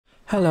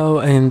Hello,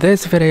 in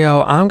this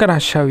video I'm gonna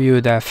show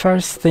you the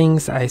first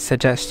things I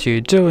suggest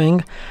you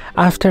doing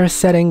after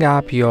setting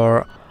up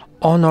your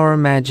Honor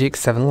Magic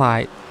 7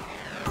 Lite.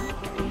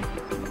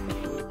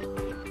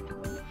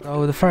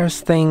 So the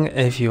first thing,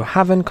 if you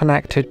haven't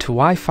connected to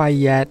Wi-Fi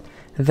yet,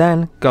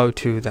 then go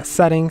to the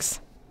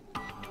settings.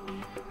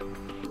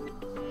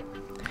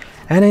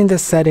 And in the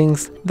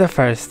settings, the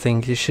first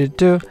thing you should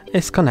do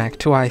is connect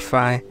to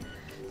Wi-Fi.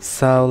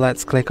 So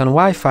let's click on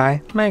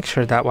Wi-Fi, make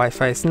sure that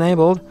Wi-Fi is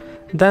enabled.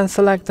 Then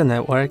select the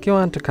network you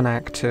want to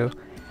connect to,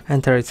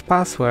 enter its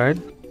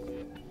password,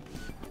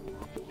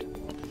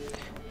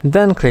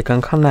 then click on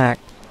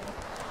connect.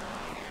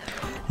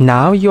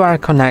 Now you are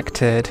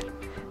connected,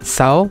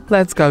 so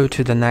let's go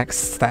to the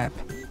next step,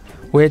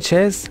 which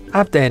is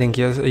updating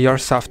your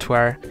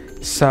software.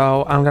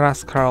 So I'm gonna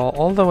scroll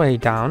all the way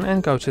down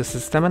and go to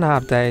System and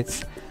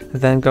Updates,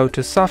 then go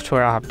to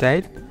Software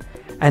Update,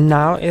 and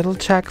now it'll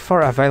check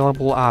for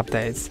available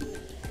updates.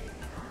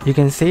 You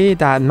can see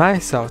that my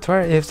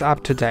software is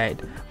up to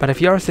date, but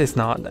if yours is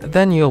not,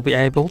 then you'll be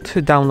able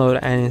to download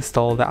and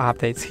install the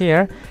updates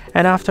here,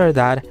 and after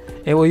that,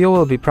 you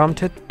will be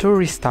prompted to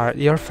restart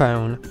your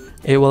phone.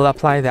 It will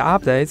apply the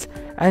updates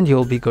and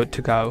you'll be good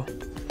to go.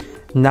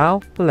 Now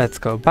let's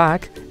go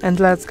back and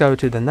let's go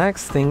to the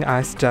next thing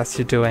I suggest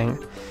you doing.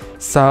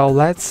 So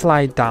let's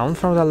slide down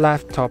from the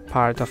left top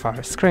part of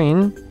our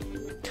screen.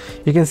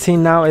 You can see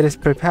now it is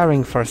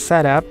preparing for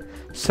setup.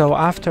 So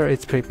after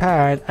it's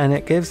prepared and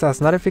it gives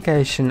us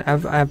notification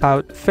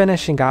about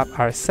finishing up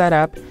our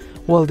setup,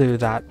 we'll do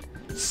that.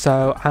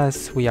 So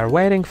as we are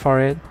waiting for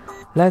it,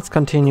 let's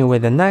continue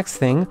with the next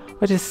thing,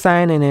 which is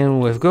signing in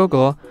with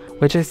Google,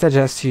 which I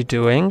suggest you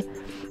doing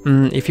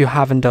if you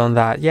haven't done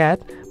that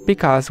yet,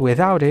 because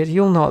without it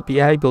you'll not be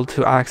able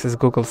to access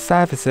Google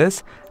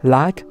services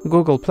like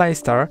Google Play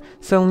Store,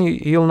 so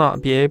you'll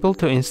not be able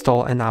to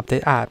install and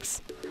update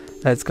apps.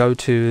 Let's go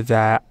to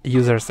the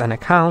users and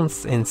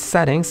accounts in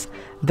settings.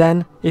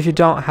 Then if you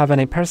don't have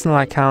any personal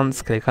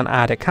accounts, click on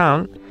add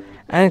account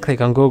and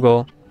click on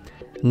Google.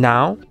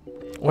 Now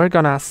we're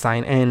gonna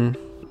sign in.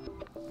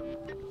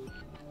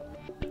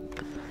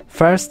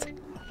 First,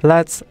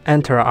 let's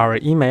enter our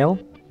email.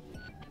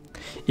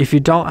 If you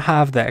don't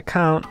have the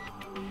account,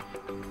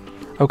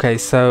 okay,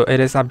 so it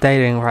is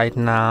updating right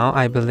now,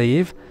 I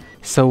believe,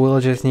 so we'll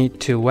just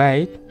need to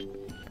wait.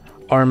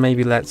 Or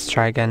maybe let's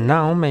try again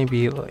now,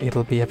 maybe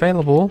it'll be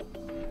available.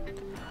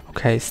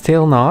 Okay,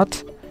 still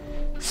not.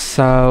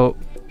 So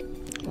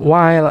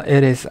while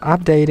it is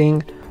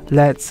updating,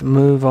 let's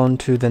move on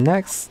to the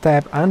next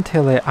step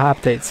until it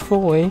updates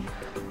fully.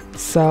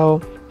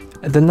 So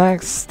the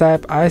next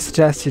step I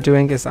suggest you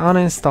doing is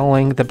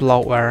uninstalling the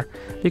bloatware,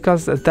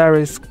 because there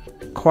is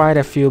quite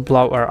a few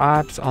bloatware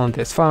apps on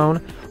this phone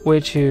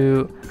which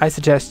I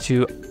suggest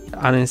you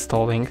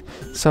uninstalling.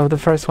 So the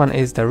first one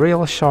is the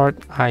Real Short.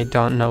 I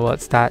don't know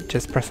what's that,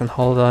 just press and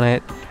hold on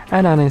it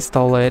and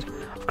uninstall it.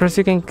 Of course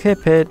you can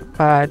keep it,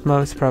 but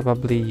most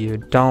probably you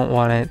don't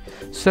want it,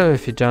 so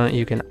if you don't,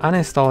 you can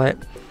uninstall it.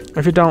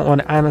 If you don't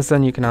want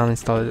Amazon, you can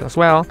uninstall it as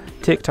well.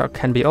 TikTok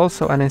can be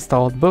also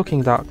uninstalled,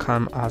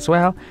 Booking.com as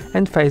well,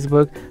 and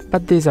Facebook,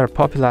 but these are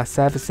popular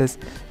services,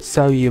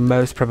 so you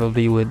most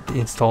probably would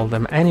install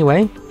them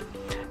anyway.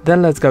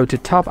 Then let's go to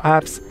top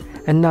apps.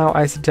 And now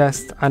I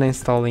suggest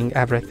uninstalling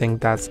everything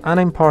that's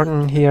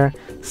unimportant here,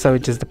 so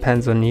it just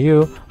depends on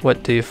you.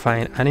 What do you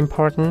find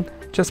unimportant?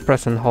 Just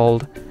press and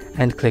hold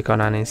and click on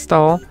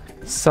uninstall.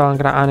 So I'm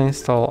gonna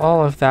uninstall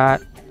all of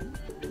that.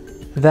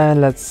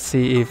 Then let's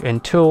see if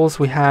in tools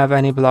we have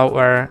any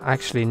bloatware.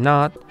 Actually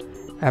not.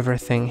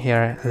 Everything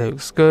here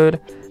looks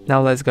good.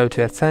 Now let's go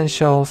to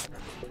essentials.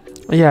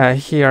 Yeah,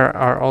 here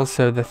are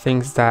also the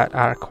things that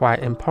are quite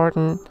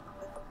important.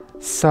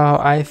 So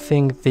I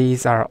think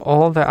these are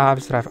all the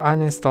apps that I've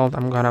uninstalled.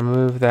 I'm gonna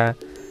move the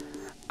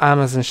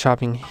Amazon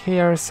shopping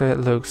here so it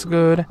looks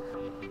good.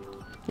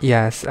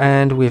 Yes,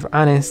 and we've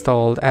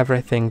uninstalled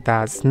everything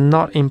that's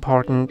not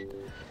important.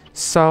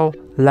 So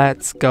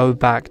let's go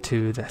back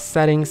to the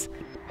settings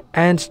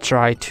and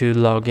try to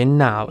log in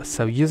now.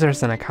 So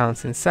users and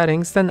accounts in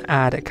settings, then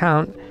add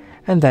account,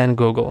 and then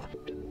Google.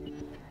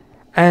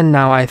 And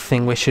now I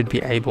think we should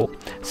be able.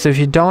 So if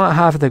you don't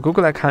have the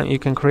Google account, you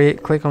can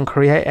click on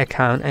create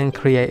account and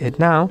create it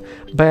now,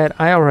 but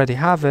I already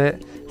have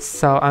it,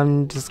 so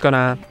I'm just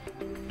gonna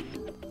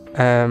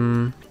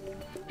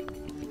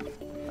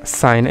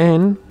sign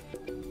in.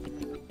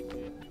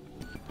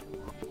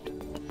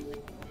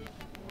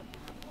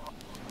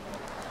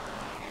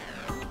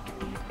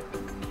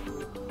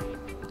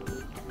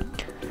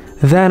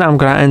 Then I'm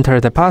gonna enter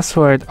the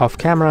password of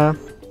camera.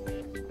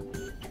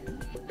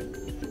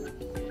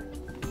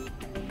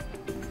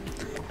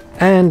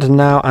 And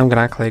now I'm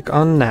gonna click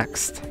on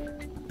next.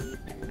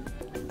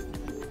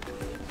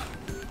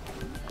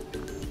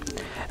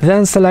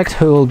 Then select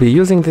who will be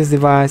using this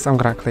device. I'm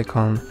gonna click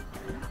on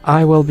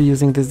I will be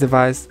using this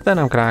device. Then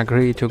I'm gonna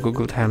agree to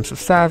Google Terms of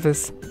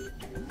Service.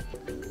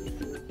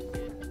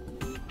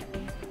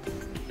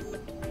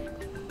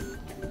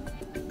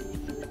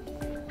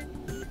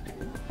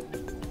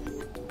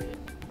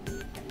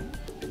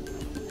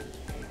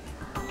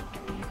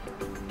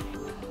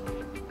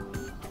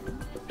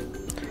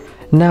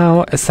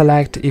 Now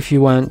select if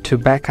you want to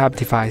backup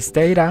device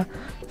data.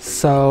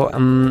 So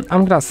I'm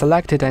gonna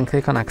select it and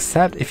click on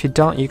accept. If you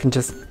don't, you can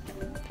just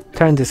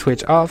turn the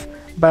switch off,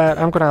 but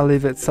I'm gonna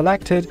leave it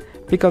selected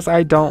because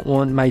I don't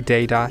want my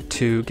data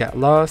to get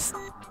lost.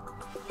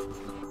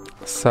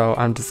 So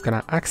I'm just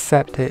gonna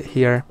accept it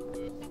here.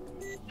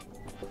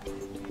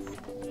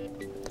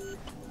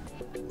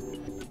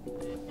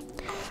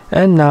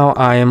 And now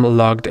I am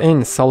logged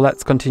in, so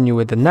let's continue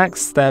with the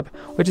next step,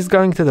 which is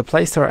going to the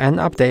Play Store and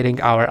updating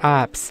our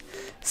apps.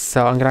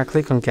 So I'm gonna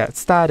click on Get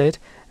Started,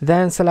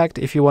 then select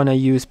if you want to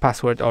use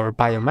password or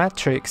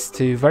biometrics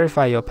to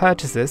verify your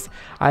purchases.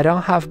 I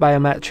don't have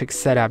biometrics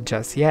set up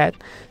just yet,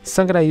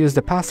 so I'm gonna use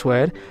the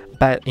password,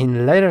 but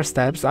in later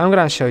steps I'm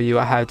gonna show you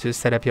how to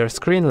set up your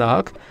screen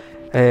lock,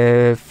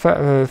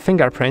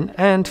 fingerprint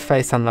and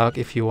face unlock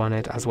if you want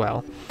it as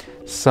well.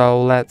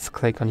 So let's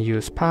click on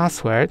Use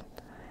Password.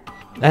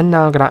 And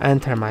now I'm gonna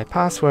enter my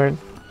password.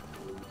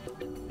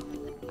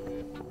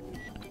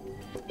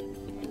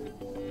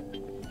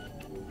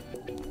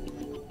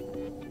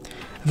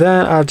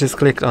 Then I've just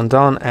clicked on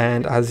Done,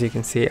 and as you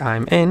can see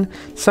I'm in.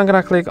 So I'm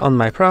gonna click on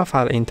my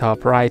profile in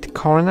top right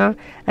corner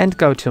and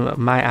go to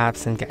My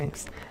Apps and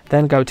Games.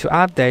 Then go to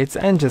Updates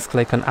and just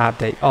click on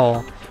Update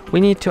All. We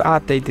need to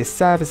update these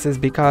services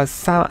because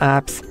some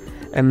apps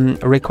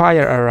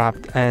require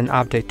an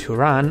update to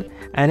run,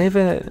 and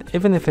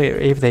even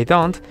if they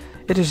don't,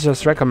 it is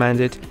just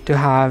recommended to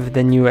have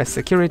the newest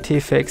security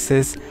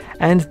fixes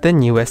and the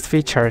newest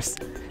features.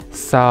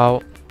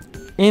 So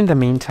in the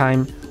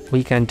meantime,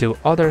 we can do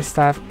other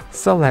stuff.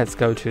 So let's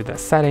go to the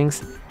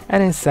settings,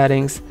 and in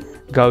settings,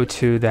 go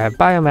to the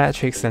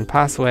biometrics and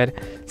password.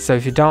 So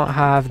if you don't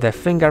have the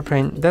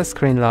fingerprint, the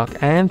screen lock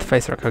and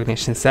face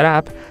recognition set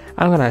up,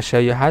 I'm gonna show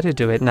you how to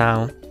do it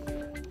now.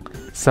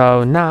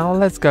 So now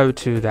let's go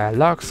to the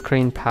lock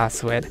screen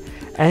password,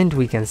 and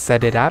we can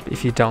set it up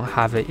if you don't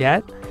have it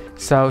yet.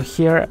 So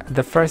here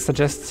the first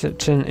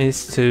suggestion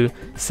is to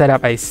set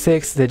up a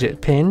 6-digit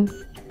PIN.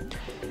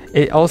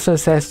 It also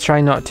says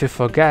try not to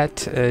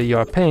forget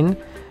your PIN,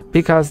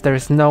 because there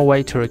is no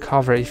way to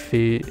recover if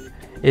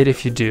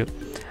you do.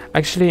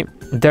 Actually,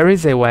 there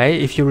is a way.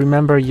 If you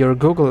remember your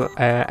Google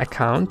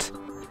account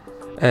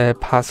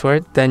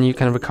password, then you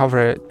can recover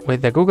it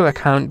with the Google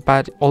account,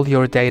 but all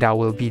your data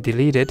will be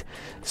deleted,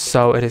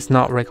 so it is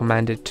not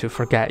recommended to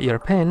forget your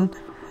PIN.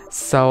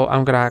 So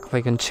I'm gonna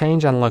click on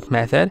Change Unlock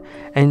Method,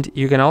 and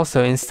you can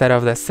also, instead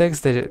of the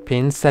 6-digit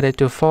PIN, set it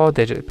to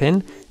 4-digit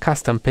PIN,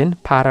 custom PIN,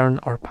 pattern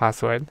or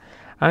password.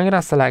 I'm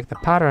gonna select the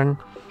pattern.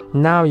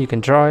 Now you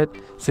can draw it,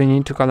 so you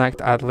need to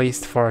connect at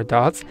least 4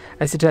 dots.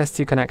 I suggest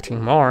you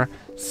connecting more,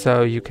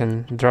 so you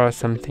can draw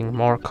something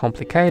more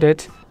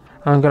complicated.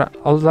 I'm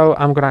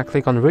gonna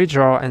click on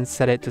Redraw and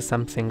set it to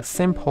something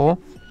simple.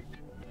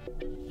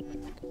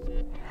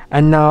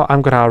 And now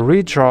I'm gonna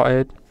redraw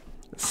it,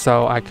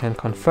 so I can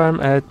confirm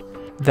it,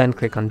 then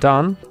click on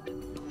Done.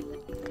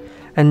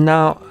 And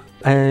now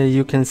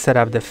you can set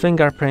up the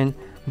fingerprint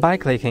by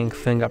clicking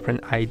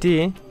Fingerprint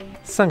ID.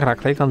 So I'm gonna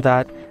click on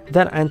that,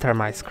 then enter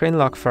my screen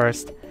lock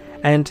first.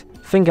 And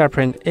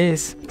fingerprint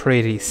is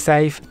pretty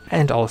safe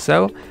and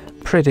also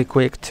pretty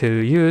quick to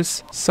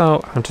use.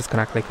 So I'm just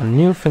gonna click on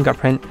New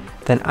Fingerprint,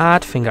 then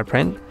Add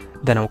Fingerprint,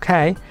 then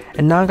OK.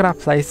 And now I'm gonna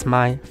place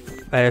my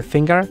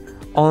finger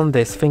on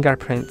this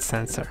fingerprint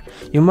sensor.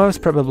 You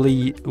most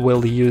probably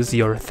will use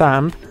your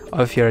thumb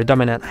of your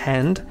dominant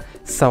hand,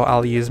 so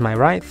I'll use my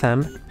right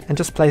thumb and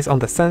just place on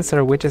the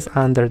sensor which is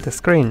under the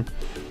screen.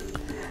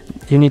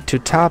 You need to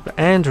tap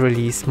and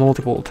release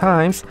multiple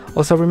times.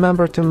 Also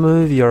remember to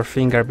move your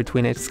finger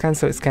between each scan,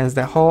 so it scans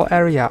the whole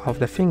area of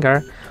the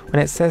finger.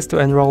 When it says to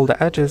enroll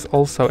the edges,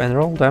 also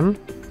enroll them.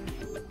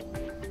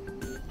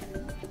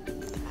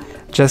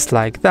 Just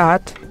like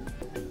that.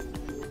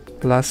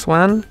 Last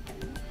one.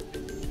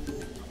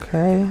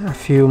 Okay, a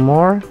few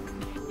more.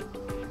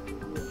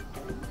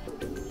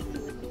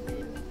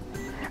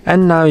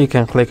 And now you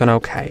can click on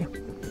OK.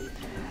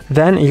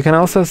 Then you can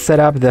also set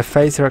up the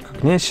face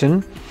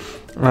recognition.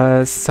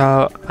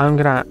 So I'm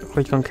gonna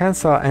click on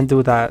Cancel and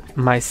do that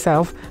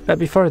myself. But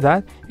before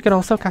that, you can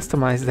also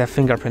customize the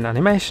fingerprint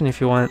animation if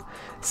you want.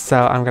 So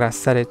I'm gonna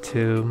set it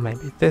to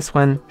maybe this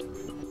one.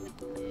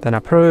 Then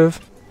Approve.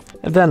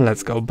 And then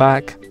let's go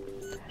back.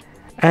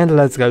 And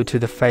let's go to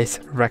the face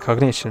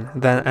recognition,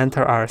 then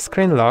enter our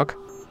screen lock.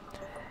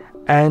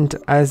 And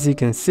as you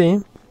can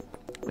see,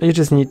 you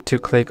just need to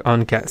click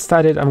on Get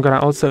Started. I'm gonna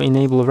also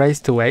enable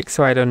Raise to Wake,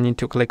 so I don't need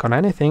to click on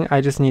anything.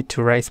 I just need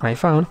to raise my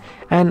phone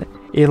and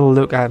it'll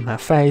look at my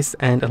face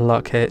and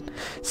unlock it.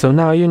 So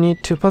now you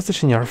need to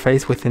position your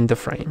face within the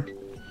frame.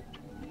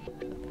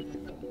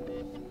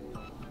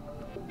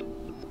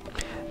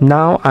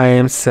 Now I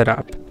am set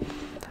up.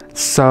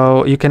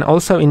 So you can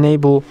also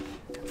enable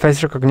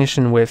face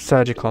recognition with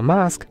surgical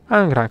mask.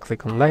 I'm gonna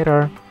click on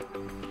Later.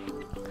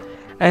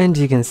 And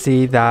you can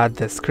see that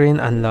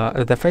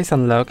the face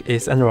unlock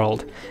is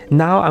enrolled.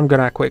 Now I'm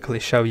gonna quickly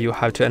show you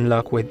how to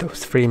unlock with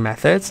those 3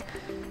 methods.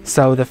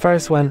 So the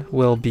first one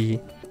will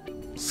be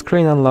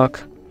screen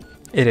unlock.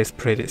 It is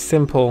pretty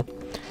simple.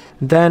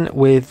 Then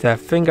with the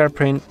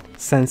fingerprint,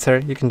 sensor,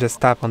 you can just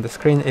tap on the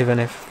screen even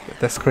if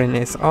the screen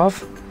is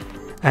off,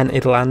 and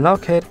it'll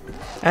unlock it.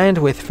 And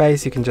with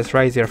face, you can just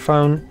raise your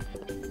phone,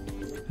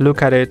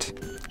 look at it,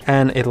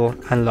 and it'll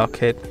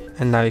unlock it,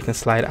 and now you can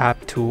slide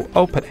up to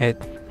open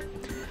it.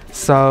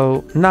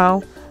 So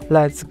now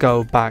let's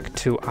go back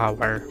to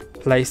our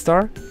Play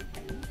Store.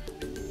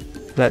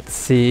 Let's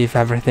see if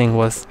everything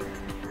was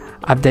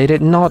updated.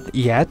 Not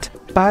yet,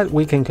 but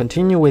we can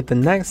continue with the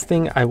next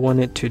thing I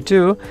wanted to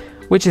do,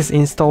 which is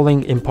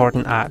installing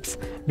important apps,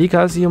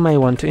 because you may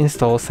want to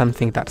install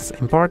something that's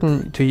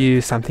important to you,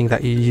 something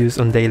that you use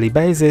on daily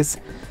basis.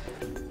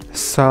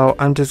 So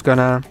I'm just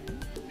gonna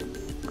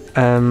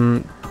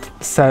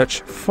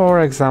search,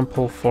 for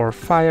example, for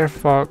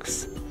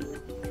Firefox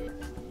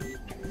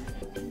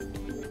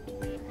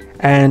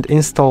and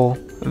install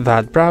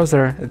that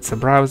browser. It's a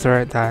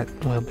browser that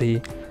will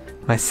be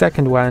my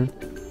second one.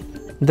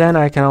 Then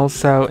I can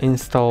also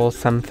install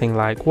something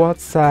like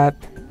WhatsApp,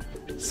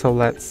 so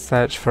let's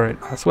search for it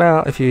as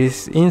well. If you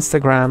use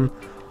Instagram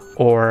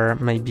or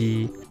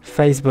maybe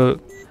Facebook,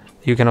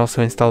 you can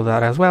also install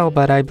that as well,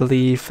 but I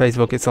believe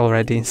Facebook is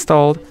already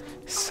installed,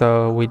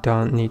 so we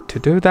don't need to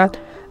do that.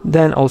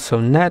 Then also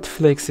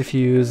Netflix if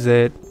you use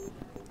it.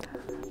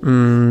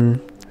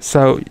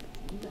 So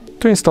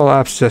to install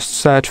apps, just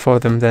search for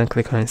them, then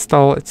click on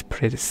install. It's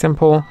pretty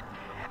simple.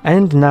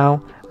 And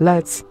now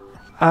let's,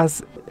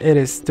 as it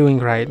is doing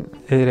right,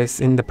 it is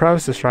in the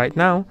process right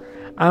now,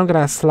 I'm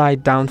gonna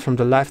slide down from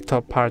the left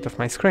top part of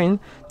my screen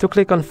to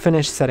click on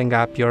finish setting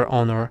up your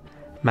Honor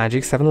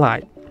Magic 7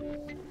 Lite.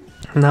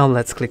 Now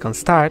let's click on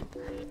start,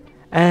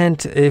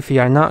 and if you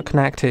are not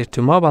connected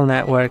to mobile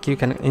network, you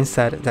can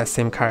insert the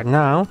SIM card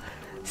now.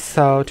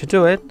 So to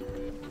do it,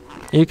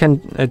 you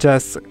can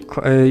just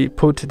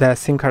put the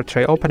SIM card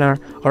tray opener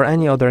or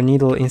any other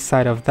needle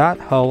inside of that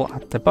hole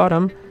at the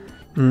bottom,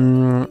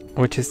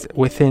 which is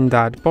within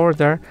that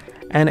border,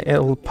 and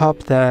it will pop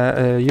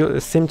the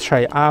SIM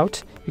tray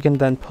out. You can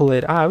then pull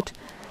it out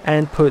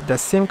and put the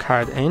SIM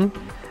card in,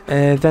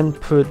 then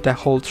put the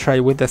whole tray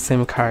with the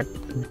SIM card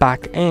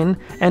back in,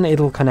 and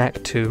it'll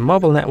connect to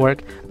mobile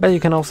network, but you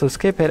can also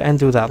skip it and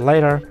do that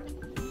later.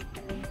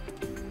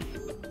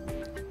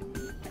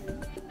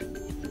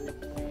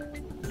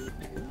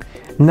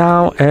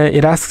 Now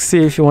it asks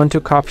you if you want to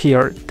copy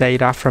your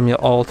data from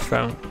your old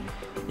phone.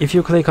 If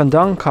you click on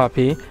don't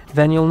copy,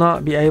 then you'll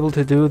not be able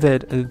to do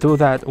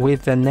that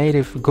with the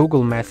native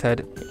Google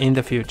method in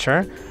the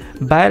future,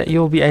 but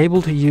you'll be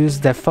able to use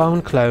the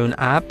phone clone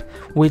app,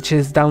 which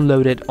is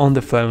downloaded on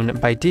the phone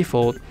by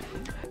default.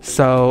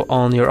 So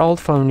on your old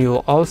phone,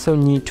 you'll also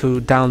need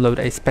to download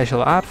a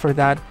special app for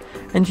that,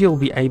 and you'll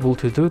be able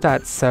to do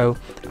that. So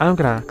I'm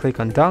gonna click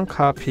on don't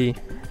copy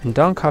and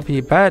don't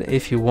copy, but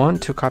if you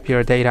want to copy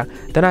your data,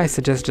 then I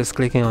suggest just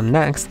clicking on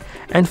next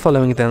and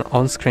following the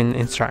on-screen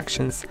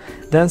instructions.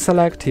 Then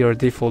select your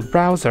default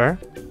browser.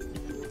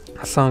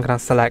 So I'm gonna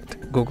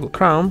select Google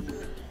Chrome,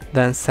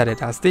 then set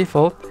it as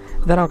default.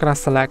 Then I'm gonna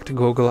select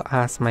Google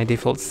as my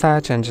default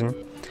search engine.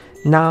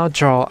 Now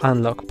draw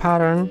unlock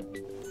pattern.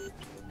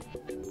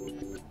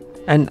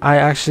 And I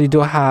actually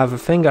do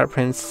have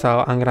fingerprints,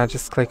 so I'm gonna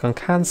just click on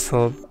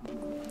cancel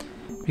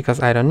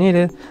because I don't need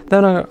it.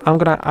 Then I'm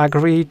gonna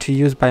agree to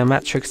use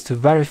biometrics to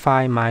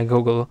verify my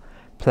Google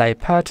Play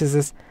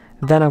purchases.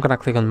 Then I'm gonna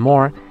click on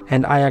more,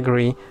 and I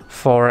agree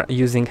for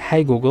using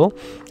Hey Google,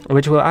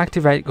 which will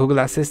activate Google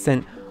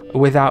Assistant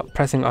without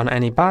pressing on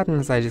any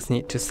buttons. I just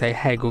need to say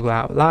Hey Google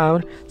out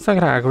loud. So I'm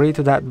gonna agree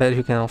to that, but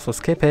you can also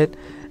skip it.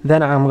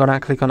 Then I'm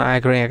gonna click on I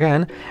agree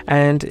again,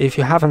 and if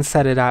you haven't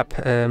set it up,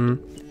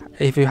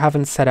 if you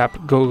haven't set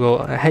up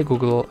Google Hey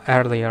Google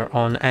earlier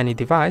on any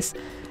device,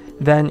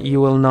 then you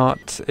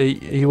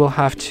will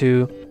have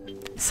to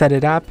set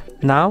it up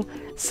now.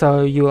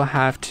 So you will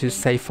have to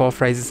say 4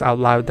 phrases out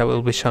loud that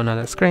will be shown on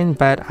the screen,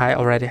 but I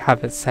already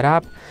have it set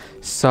up,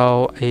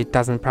 so it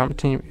doesn't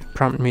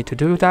prompt me to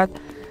do that.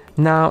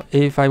 Now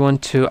if I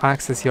want to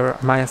access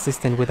my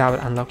assistant without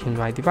unlocking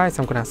my device,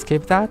 I'm gonna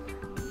skip that.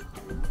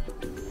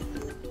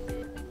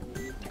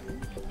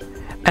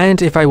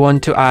 And if I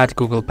want to add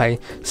Google Pay,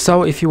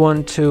 so if you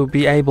want to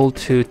be able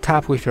to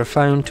tap with your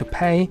phone to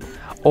pay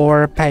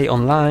or pay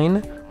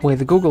online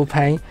with Google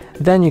Pay,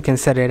 then you can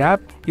set it up.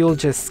 You'll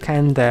just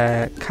scan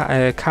the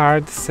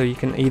card, so you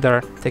can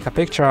either take a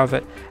picture of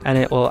it and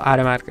it will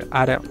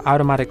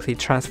automatically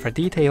transfer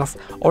details,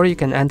 or you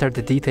can enter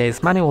the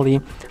details manually.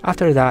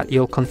 After that,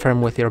 you'll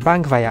confirm with your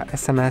bank via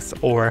SMS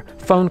or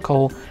phone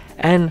call,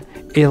 and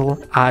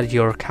it'll add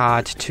your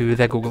card to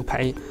the Google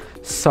Pay.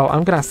 So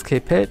I'm gonna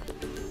skip it.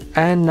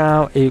 And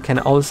now you can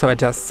also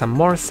adjust some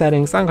more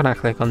settings. I'm gonna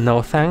click on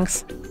no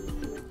thanks.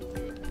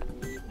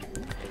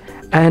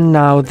 And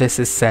now this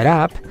is set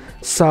up.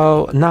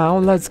 So now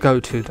let's go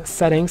to the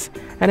settings,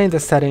 and in the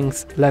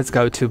settings, let's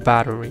go to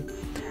battery.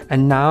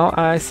 And now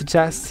I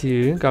suggest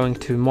you going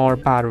to more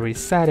battery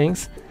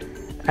settings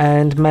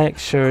and make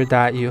sure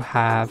that you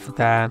have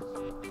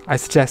I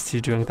suggest you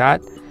doing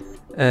that.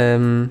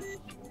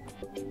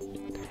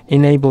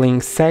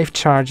 Enabling safe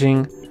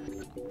charging,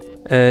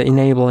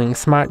 enabling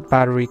smart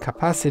battery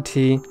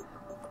capacity,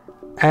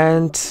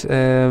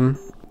 And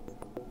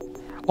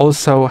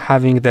also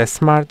having the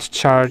smart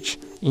charge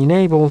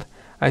enabled,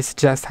 I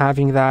suggest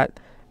having that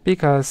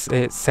because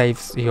it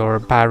saves your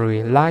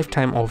battery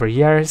lifetime over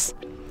years.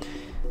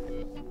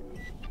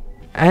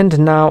 And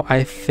now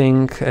I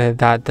think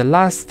that the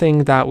last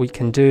thing that we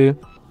can do,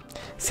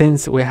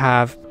 since we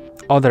have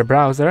other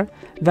browser,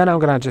 then I'm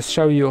gonna just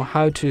show you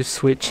how to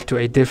switch to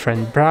a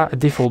different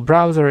default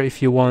browser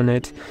if you want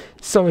it.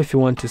 So if you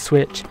want to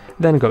switch,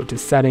 then go to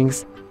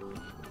settings,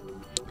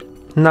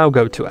 now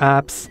go to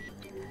apps,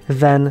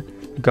 then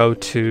go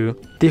to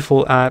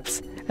default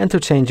apps, and to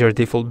change your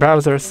default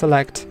browser,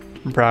 select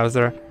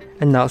browser,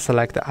 and now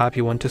select the app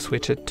you want to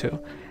switch it to.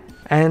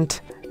 And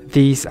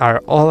these are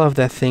all of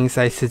the things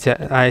I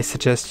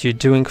suggest you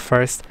doing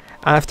first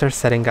after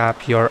setting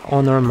up your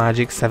Honor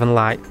Magic 7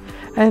 Lite.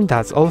 And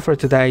that's all for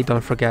today.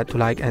 Don't forget to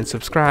like and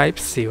subscribe.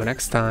 See you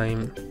next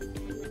time.